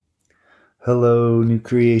Hello, new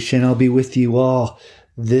creation. I'll be with you all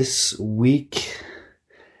this week.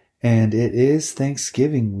 And it is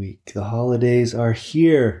Thanksgiving week. The holidays are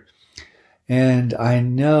here. And I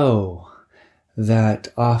know that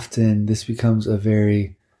often this becomes a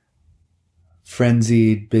very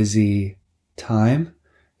frenzied, busy time.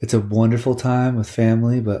 It's a wonderful time with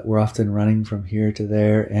family, but we're often running from here to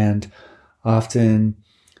there and often,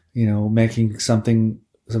 making some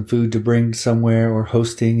food to bring somewhere or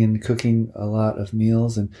hosting and cooking a lot of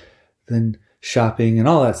meals and then shopping and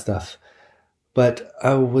all that stuff. But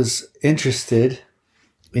I was interested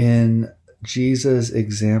in Jesus'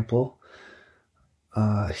 example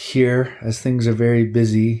here as things are very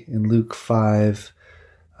busy in Luke 5.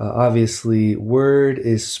 Obviously, word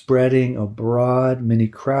is spreading abroad. Many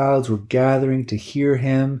crowds were gathering to hear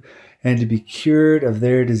him and to be cured of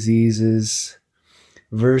their diseases.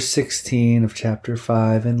 Verse 16 of chapter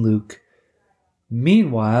 5 in Luke.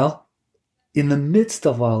 Meanwhile, in the midst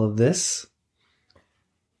of all of this,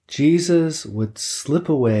 Jesus would slip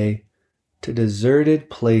away to deserted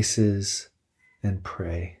places and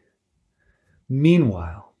pray.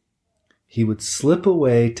 Meanwhile, he would slip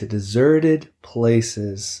away to deserted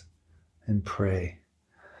places and pray.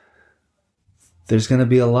 There's going to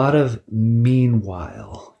be a lot of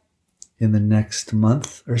meanwhile in the next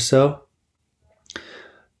month or so.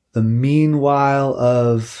 The meanwhile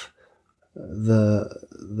of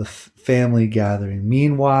the family gathering,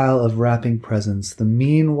 meanwhile of wrapping presents, the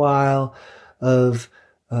meanwhile of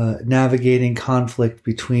navigating conflict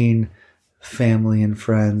between family and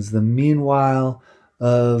friends, the meanwhile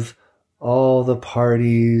of all the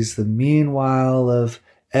parties, the meanwhile of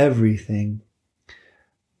everything.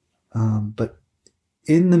 But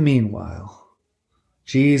in the meanwhile,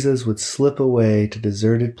 Jesus would slip away to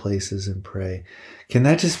deserted places and pray. Can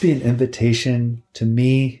that just be an invitation to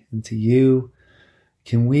me and to you?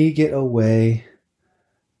 Can we get away,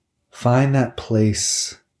 find that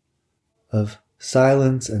place of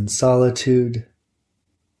silence and solitude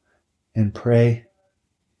and pray?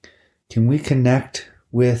 Can we connect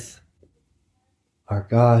with our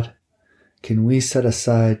God? Can we set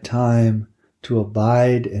aside time to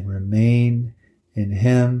abide and remain in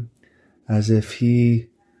Him as if He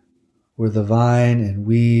were the vine and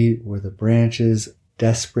we were the branches,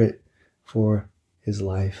 desperate for His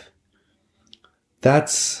life?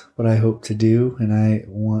 That's what I hope to do, and I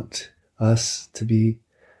want us to be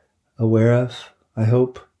aware of. I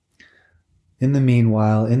hope in the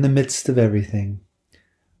meanwhile, in the midst of everything,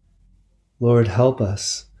 Lord, help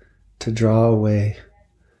us to draw away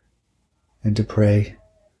and to pray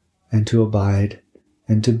and to abide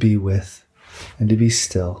and to be with and to be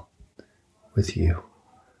still with you.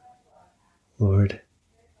 Lord,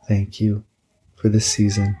 thank you for this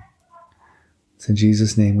season. It's in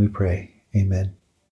Jesus' name we pray. Amen.